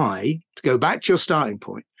explains why, to go back to your starting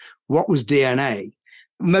point, what was DNA?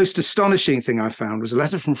 Most astonishing thing I found was a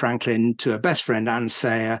letter from Franklin to her best friend, Anne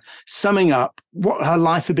Sayer, summing up what her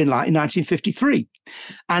life had been like in 1953.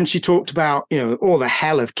 And she talked about, all the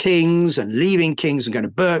hell of King's and leaving King's and going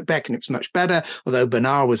to Birkbeck, and it was much better, although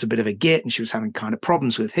Bernard was a bit of a git and she was having kind of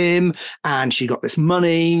problems with him. And she got this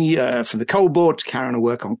money from the coal board to carry on her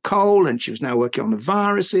work on coal, and she was now working on the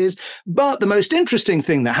viruses. But the most interesting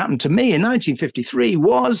thing that happened to me in 1953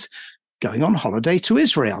 was going on holiday to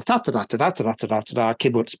Israel,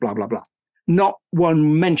 kibbutz, blah, blah, blah. Not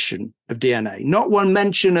one mention of DNA, not one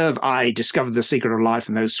mention of, I discovered the secret of life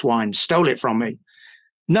and those swine stole it from me.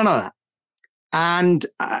 None of that. And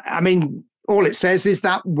all it says is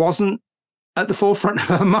that wasn't at the forefront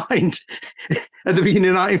of her mind at the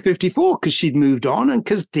beginning of 1954, because she'd moved on and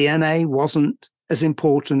because DNA wasn't as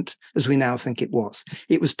important as we now think it was.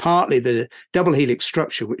 It was partly the double helix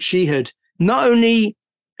structure, which she had not only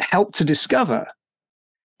helped to discover,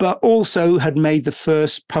 but also had made the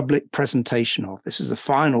first public presentation of. This is the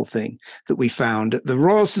final thing that we found at the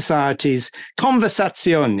Royal Society's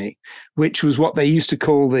Conversazioni, which was what they used to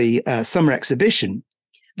call the summer exhibition.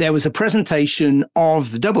 There was a presentation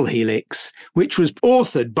of the double helix, which was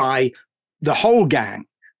authored by the whole gang,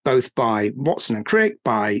 both by Watson and Crick,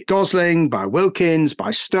 by Gosling, by Wilkins, by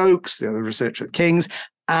Stokes, the other researcher at King's,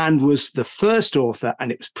 and was the first author,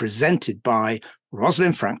 and it was presented by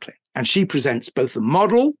Rosalind Franklin. And she presents both the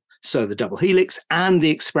model, so the double helix, and the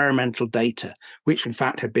experimental data, which in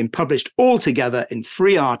fact had been published all together in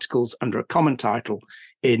 3 articles under a common title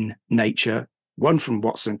in Nature. One from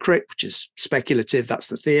Watson and Crick, which is speculative, that's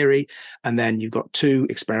the theory. And then you've got 2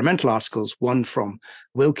 experimental articles, one from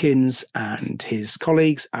Wilkins and his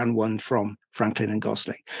colleagues, and one from Franklin and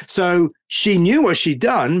Gosling. So she knew what she'd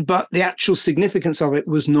done, but the actual significance of it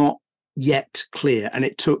was not yet clear. And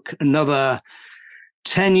it took another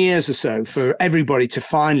 10 years or so for everybody to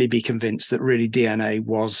finally be convinced that really DNA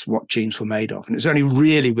was what genes were made of. And it was only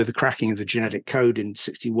really with the cracking of the genetic code in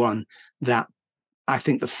 1961 that I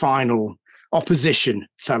think the final opposition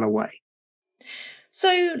fell away.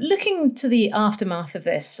 So looking to the aftermath of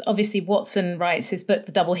this, obviously Watson writes his book,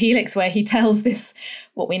 The Double Helix, where he tells this,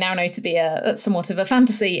 what we now know to be somewhat of a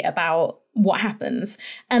fantasy about what happens.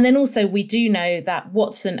 And then also we do know that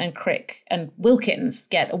Watson and Crick and Wilkins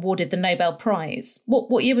get awarded the Nobel Prize.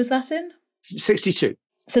 What year was that in? 1962.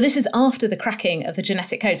 So this is after the cracking of the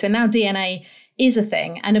genetic code. So now DNA is a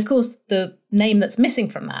thing. And of course, the name that's missing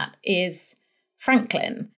from that is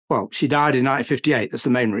Franklin. Well, she died in 1958. That's the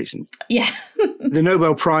main reason. Yeah. The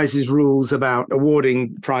Nobel Prize's rules about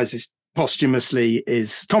awarding prizes posthumously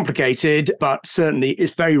is complicated, but certainly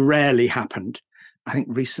it's very rarely happened. I think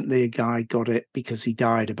recently a guy got it because he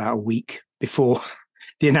died about a week before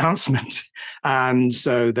the announcement. And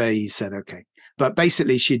so they said, okay. But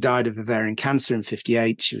basically, she died of ovarian cancer in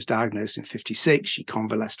 58. She was diagnosed in 56. She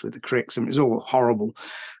convalesced with the Cricks. I mean, it was all horrible.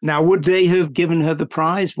 Now, would they have given her the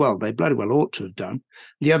prize? Well, they bloody well ought to have done.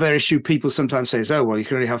 The other issue people sometimes say is, oh, well, you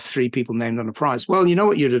can only have 3 people named on a prize. Well, you know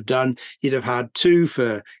what you'd have done? You'd have had 2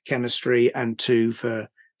 for chemistry and 2 for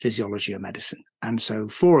physiology or medicine. And so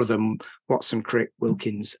 4 of them, Watson, Crick,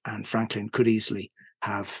 Wilkins, and Franklin, could easily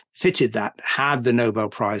have fitted that had the Nobel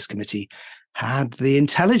Prize Committee had the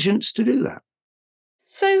intelligence to do that.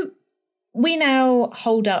 So we now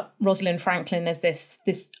hold up Rosalind Franklin as this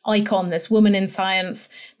icon, this woman in science.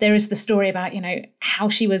 There is the story about, how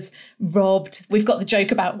she was robbed. We've got the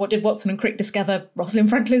joke about what did Watson and Crick discover? Rosalind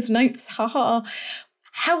Franklin's notes. Ha ha.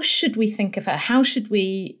 How should we think of her? How should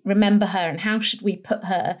we remember her? And how should we put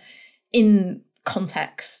her in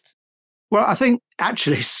context? Well, I think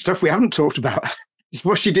actually stuff we haven't talked about is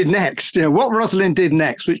what she did next, what Rosalind did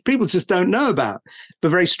next, which people just don't know about. But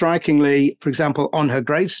very strikingly, for example, on her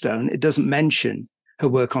gravestone, it doesn't mention her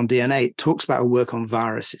work on DNA. It talks about her work on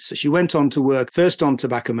viruses. So she went on to work first on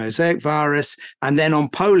tobacco mosaic virus and then on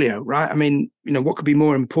polio, right? I mean, what could be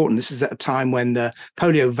more important? This is at a time when the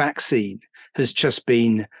polio vaccine has just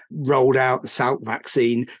been rolled out, the Salk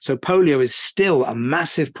vaccine. So polio is still a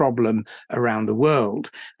massive problem around the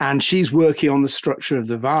world. And she's working on the structure of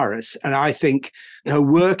the virus. And I think her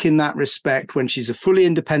work in that respect when she's a fully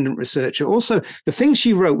independent researcher. Also, the things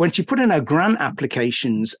she wrote when she put in her grant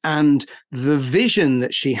applications and the vision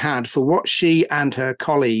that she had for what she and her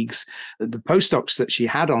colleagues, the postdocs that she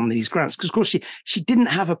had on these grants, because of course she didn't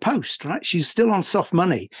have a post, right? She's still on soft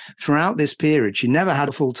money throughout this period. She never had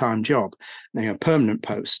a full-time job, permanent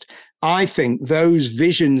post. I think those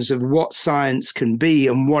visions of what science can be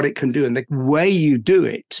and what it can do and the way you do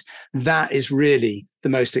it, that is really the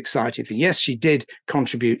most exciting thing. Yes, she did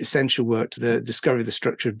contribute essential work to the discovery of the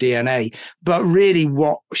structure of DNA, but really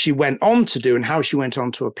what she went on to do and how she went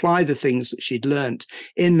on to apply the things that she'd learnt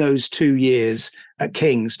in those 2 years at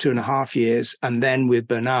King's, 2.5 years, and then with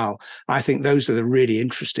Bernal, I think those are the really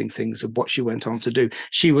interesting things of what she went on to do.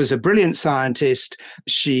 She was a brilliant scientist.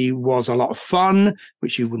 She was a lot of fun,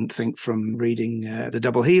 which you wouldn't think from reading the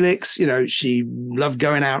Double Helix. She loved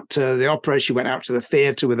going out to the opera. She went out to the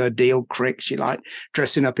theatre with her deal crick. She liked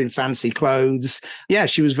dressing up in fancy clothes. Yeah,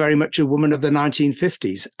 she was very much a woman of the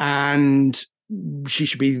 1950s, and she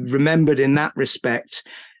should be remembered in that respect.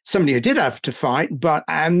 Somebody who did have to fight, but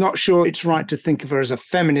I'm not sure it's right to think of her as a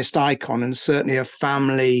feminist icon, and certainly her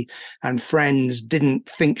family and friends didn't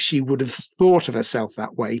think she would have thought of herself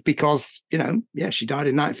that way because, she died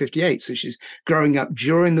in 1958. So she's growing up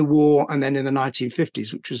during the war and then in the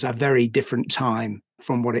 1950s, which was a very different time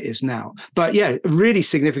from what it is now. But yeah, really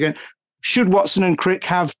significant. Should Watson and Crick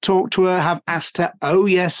have talked to her, have asked her? Oh,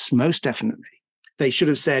 yes, most definitely. They should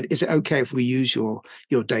have said, is it okay if we use your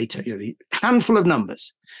data, the handful of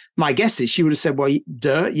numbers? My guess is she would have said, well,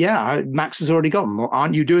 yeah, Max has already got them. Well,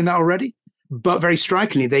 aren't you doing that already? But very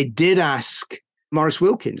strikingly, they did ask Maurice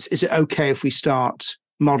Wilkins, is it okay if we start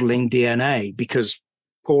modeling DNA? Because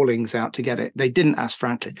Pauling's out to get it. They didn't ask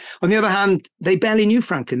Franklin. On the other hand, they barely knew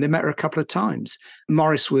Franklin. They met her a couple of times.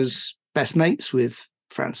 Maurice was best mates with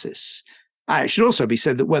Francis. It should also be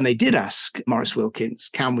said that when they did ask Maurice Wilkins,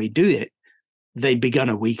 can we do it? They'd begun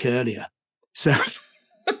a week earlier. So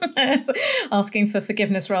asking for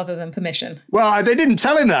forgiveness rather than permission. Well, they didn't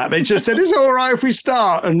tell him that. They just said, is it all right if we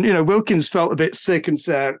start? And, Wilkins felt a bit sick and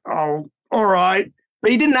said, oh, all right.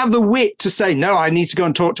 But he didn't have the wit to say, no, I need to go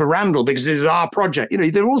and talk to Randall because this is our project.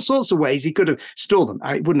 There are all sorts of ways he could have stalled them.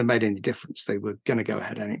 It wouldn't have made any difference. They were going to go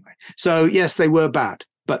ahead anyway. So, yes, they were bad,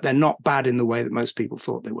 but they're not bad in the way that most people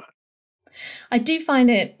thought they were. I do find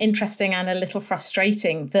it interesting and a little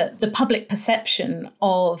frustrating that the public perception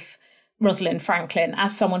of Rosalind Franklin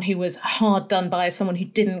as someone who was hard done by, as someone who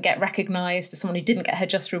didn't get recognised, as someone who didn't get her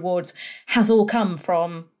just rewards, has all come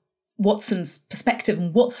from Watson's perspective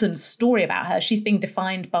and Watson's story about her. She's being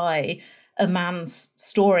defined by a man's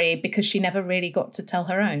story because she never really got to tell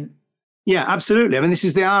her own. Yeah, absolutely. I mean, this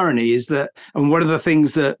is the irony is that, and one of the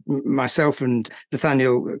things that myself and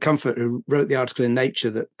Nathaniel Comfort, who wrote the article in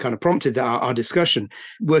Nature that kind of prompted our discussion,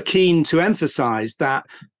 were keen to emphasize that,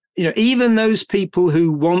 even those people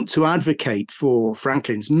who want to advocate for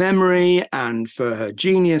Franklin's memory and for her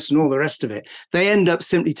genius and all the rest of it, they end up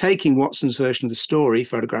simply taking Watson's version of the story,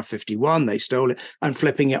 photograph 51, they stole it, and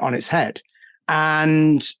flipping it on its head.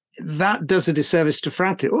 And that does a disservice to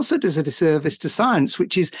Franklin. It also does a disservice to science,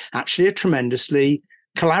 which is actually a tremendously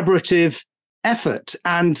collaborative effort.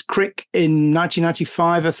 And Crick in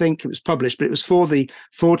 1995, I think it was published, but it was for the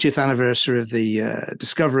 40th anniversary of the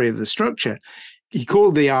discovery of the structure. He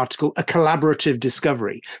called the article a collaborative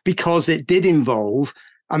discovery because it did involve,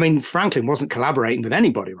 Franklin wasn't collaborating with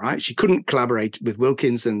anybody, right? She couldn't collaborate with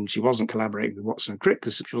Wilkins and she wasn't collaborating with Watson and Crick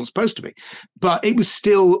because she wasn't supposed to be. But it was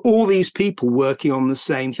still all these people working on the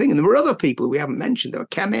same thing. And there were other people we haven't mentioned. There were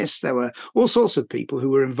chemists. There were all sorts of people who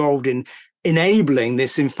were involved in enabling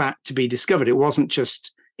this, in fact, to be discovered. It wasn't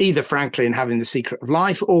just either Franklin having the secret of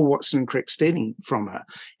life or Watson and Crick stealing from her.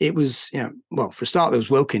 It was, for a start, there was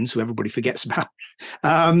Wilkins, who everybody forgets about.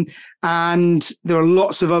 And there are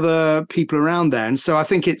lots of other people around there. And so I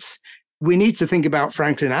think we need to think about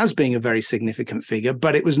Franklin as being a very significant figure,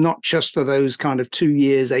 but it was not just for those kind of 2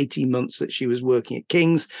 years, 18 months that she was working at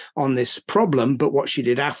King's on this problem, but what she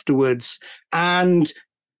did afterwards. And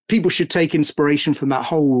people should take inspiration from that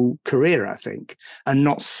whole career, I think, and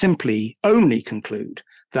not simply only conclude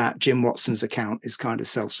that Jim Watson's account is kind of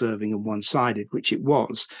self-serving and one-sided, which it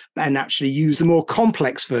was, and actually use the more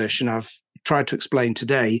complex version I've tried to explain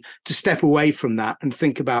today to step away from that and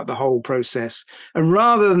think about the whole process. And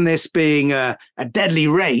rather than this being a deadly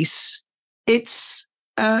race, it's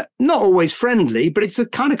not always friendly, but it's a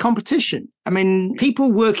kind of competition.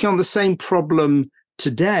 People working on the same problem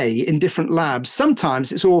today in different labs,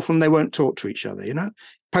 sometimes it's awful and they won't talk to each other,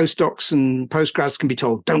 Postdocs and postgrads can be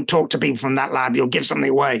told, don't talk to people from that lab, you'll give something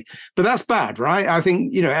away. But that's bad, right? I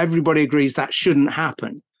think, everybody agrees that shouldn't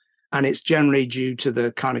happen. And it's generally due to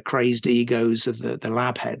the kind of crazed egos of the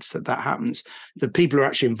lab heads that happens. The people who are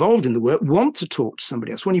actually involved in the work want to talk to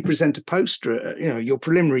somebody else. When you present a poster, your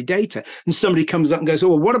preliminary data, and somebody comes up and goes, oh,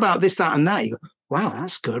 well, what about this, that, and that? You go, wow,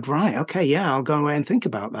 that's good. Right. Okay. Yeah, I'll go away and think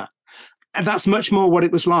about that. And that's much more what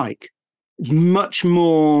it was like. Much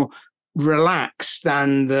more relaxed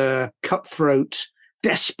than the cutthroat,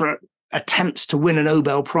 desperate attempts to win a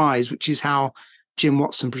Nobel Prize, which is how Jim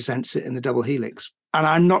Watson presents it in the double helix. And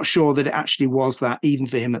I'm not sure that it actually was that even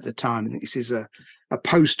for him at the time. I think this is a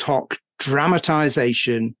post hoc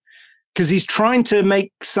dramatization, because he's trying to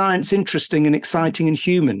make science interesting and exciting and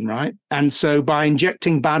human, right? And so by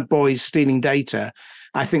injecting bad boys stealing data,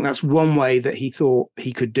 I think that's one way that he thought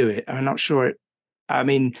he could do it. I'm not sure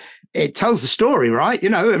it tells the story, right?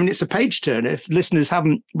 It's a page turner. If listeners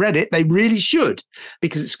haven't read it, they really should,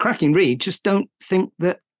 because it's a cracking read. Just don't think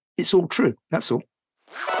that it's all true. That's all.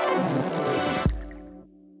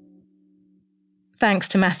 Thanks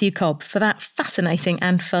to Matthew Cobb for that fascinating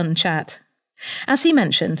and fun chat. As he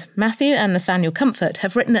mentioned, Matthew and Nathaniel Comfort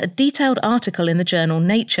have written a detailed article in the journal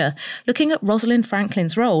Nature looking at Rosalind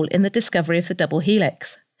Franklin's role in the discovery of the double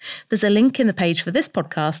helix. There's a link in the page for this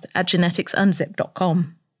podcast at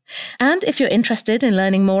geneticsunzip.com. And if you're interested in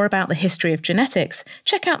learning more about the history of genetics,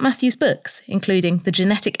 check out Matthew's books, including The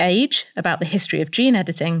Genetic Age, about the history of gene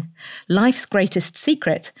editing, Life's Greatest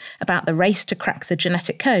Secret, about the race to crack the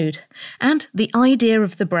genetic code, and The Idea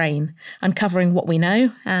of the Brain, uncovering what we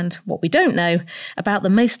know and what we don't know about the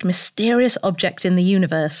most mysterious object in the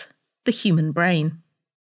universe, the human brain.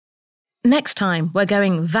 Next time, we're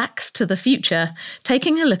going vax to the future,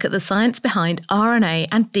 taking a look at the science behind RNA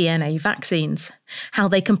and DNA vaccines, how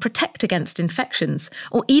they can protect against infections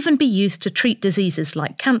or even be used to treat diseases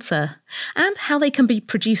like cancer, and how they can be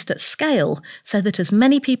produced at scale so that as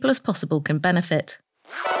many people as possible can benefit.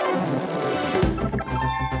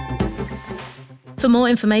 For more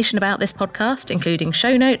information about this podcast, including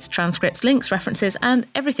show notes, transcripts, links, references, and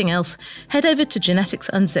everything else, head over to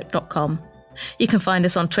geneticsunzip.com. You can find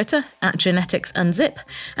us on Twitter at GeneticsUnzip,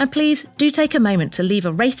 and please do take a moment to leave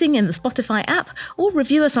a rating in the Spotify app or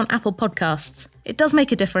review us on Apple Podcasts. It does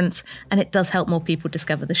make a difference, and it does help more people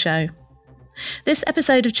discover the show. This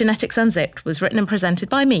episode of Genetics Unzipped was written and presented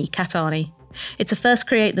by me, Kat Arney. It's a First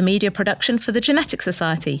Create the Media production for the Genetics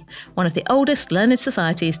Society, one of the oldest learned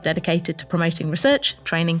societies dedicated to promoting research,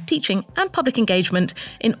 training, teaching, and public engagement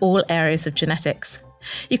in all areas of genetics.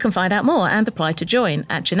 You can find out more and apply to join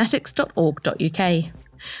at genetics.org.uk.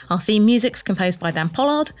 Our theme music's composed by Dan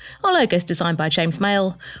Pollard, our logo's designed by James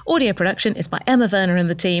Mayle, audio production is by Emma Werner and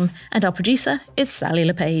the team, and our producer is Sally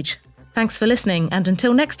LePage. Thanks for listening, and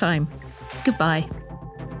until next time, goodbye.